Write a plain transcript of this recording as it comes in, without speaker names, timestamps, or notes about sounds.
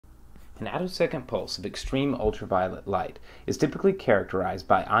An attosecond pulse of extreme ultraviolet light is typically characterized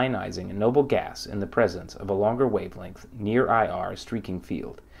by ionizing a noble gas in the presence of a longer wavelength near IR streaking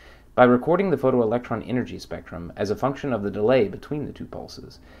field. By recording the photoelectron energy spectrum as a function of the delay between the two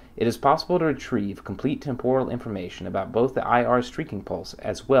pulses, it is possible to retrieve complete temporal information about both the IR streaking pulse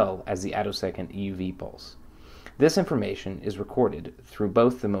as well as the attosecond EUV pulse. This information is recorded through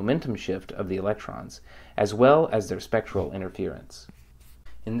both the momentum shift of the electrons as well as their spectral interference.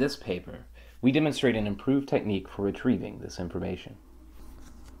 In this paper, we demonstrate an improved technique for retrieving this information.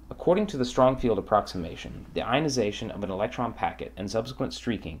 According to the strong field approximation, the ionization of an electron packet and subsequent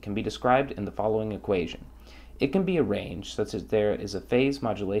streaking can be described in the following equation. It can be arranged such that there is a phase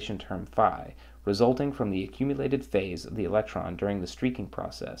modulation term phi resulting from the accumulated phase of the electron during the streaking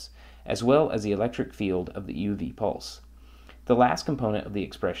process, as well as the electric field of the UV pulse. The last component of the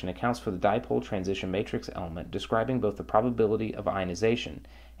expression accounts for the dipole transition matrix element describing both the probability of ionization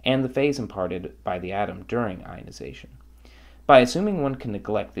and the phase imparted by the atom during ionization. By assuming one can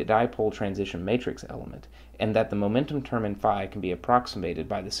neglect the dipole transition matrix element and that the momentum term in phi can be approximated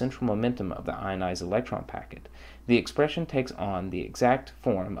by the central momentum of the ionized electron packet, the expression takes on the exact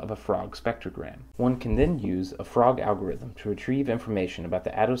form of a Frog spectrogram. One can then use a Frog algorithm to retrieve information about the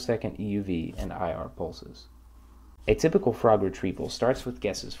attosecond EUV and IR pulses. A typical Frog retrieval starts with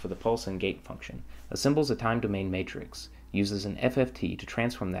guesses for the pulse and gate function, assembles a time domain matrix, uses an FFT to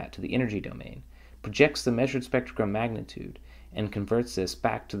transform that to the energy domain, projects the measured spectrogram magnitude, and converts this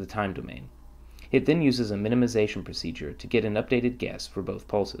back to the time domain. It then uses a minimization procedure to get an updated guess for both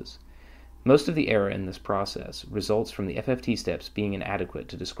pulses. Most of the error in this process results from the FFT steps being inadequate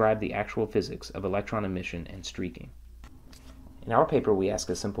to describe the actual physics of electron emission and streaking. In our paper, we ask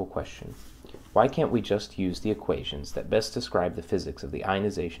a simple question. Why can't we just use the equations that best describe the physics of the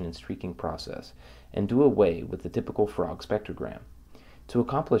ionization and streaking process and do away with the typical Frog spectrogram? To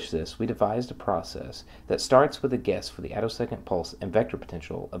accomplish this, we devised a process that starts with a guess for the attosecond pulse and vector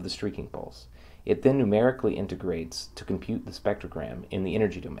potential of the streaking pulse. It then numerically integrates to compute the spectrogram in the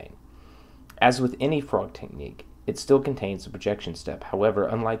energy domain. As with any Frog technique, it still contains a projection step. However,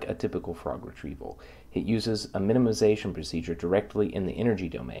 unlike a typical Frog retrieval, it uses a minimization procedure directly in the energy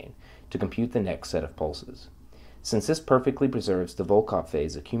domain to compute the next set of pulses. Since this perfectly preserves the Volkov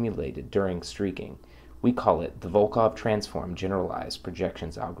phase accumulated during streaking, we call it the Volkov transform generalized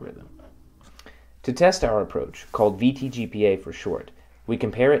projections algorithm. To test our approach, called VTGPA for short, we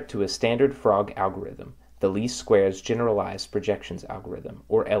compare it to a standard Frog algorithm, the least squares generalized projections algorithm,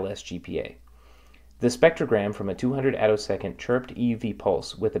 or LSGPA. The spectrogram from a 200 attosecond chirped EUV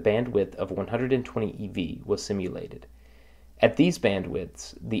pulse with a bandwidth of 120 eV was simulated. At these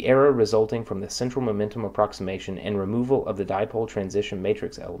bandwidths, the error resulting from the central momentum approximation and removal of the dipole transition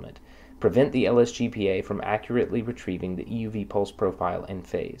matrix element prevent the LSGPA from accurately retrieving the EUV pulse profile and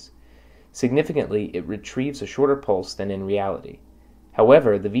phase. Significantly, it retrieves a shorter pulse than in reality.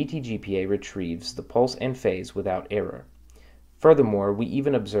 However, the VTGPA retrieves the pulse and phase without error. Furthermore, we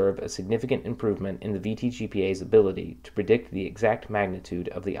even observe a significant improvement in the VTGPA's ability to predict the exact magnitude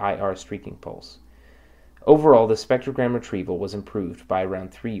of the IR streaking pulse. Overall, the spectrogram retrieval was improved by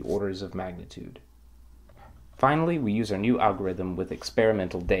around 3 orders of magnitude. Finally, we use our new algorithm with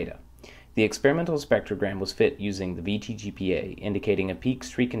experimental data. The experimental spectrogram was fit using the VTGPA, indicating a peak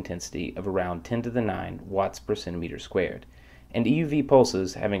streak intensity of around 10 to the 9 watts per centimeter squared, and EUV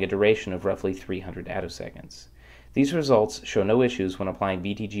pulses having a duration of roughly 300 attoseconds. These results show no issues when applying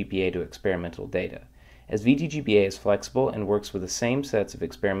VTGPA to experimental data. As VTGPA is flexible and works with the same sets of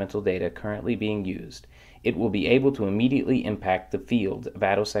experimental data currently being used, it will be able to immediately impact the field of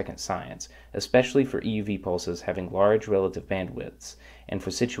attosecond science, especially for EUV pulses having large relative bandwidths and for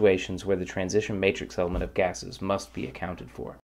situations where the transition matrix element of gases must be accounted for.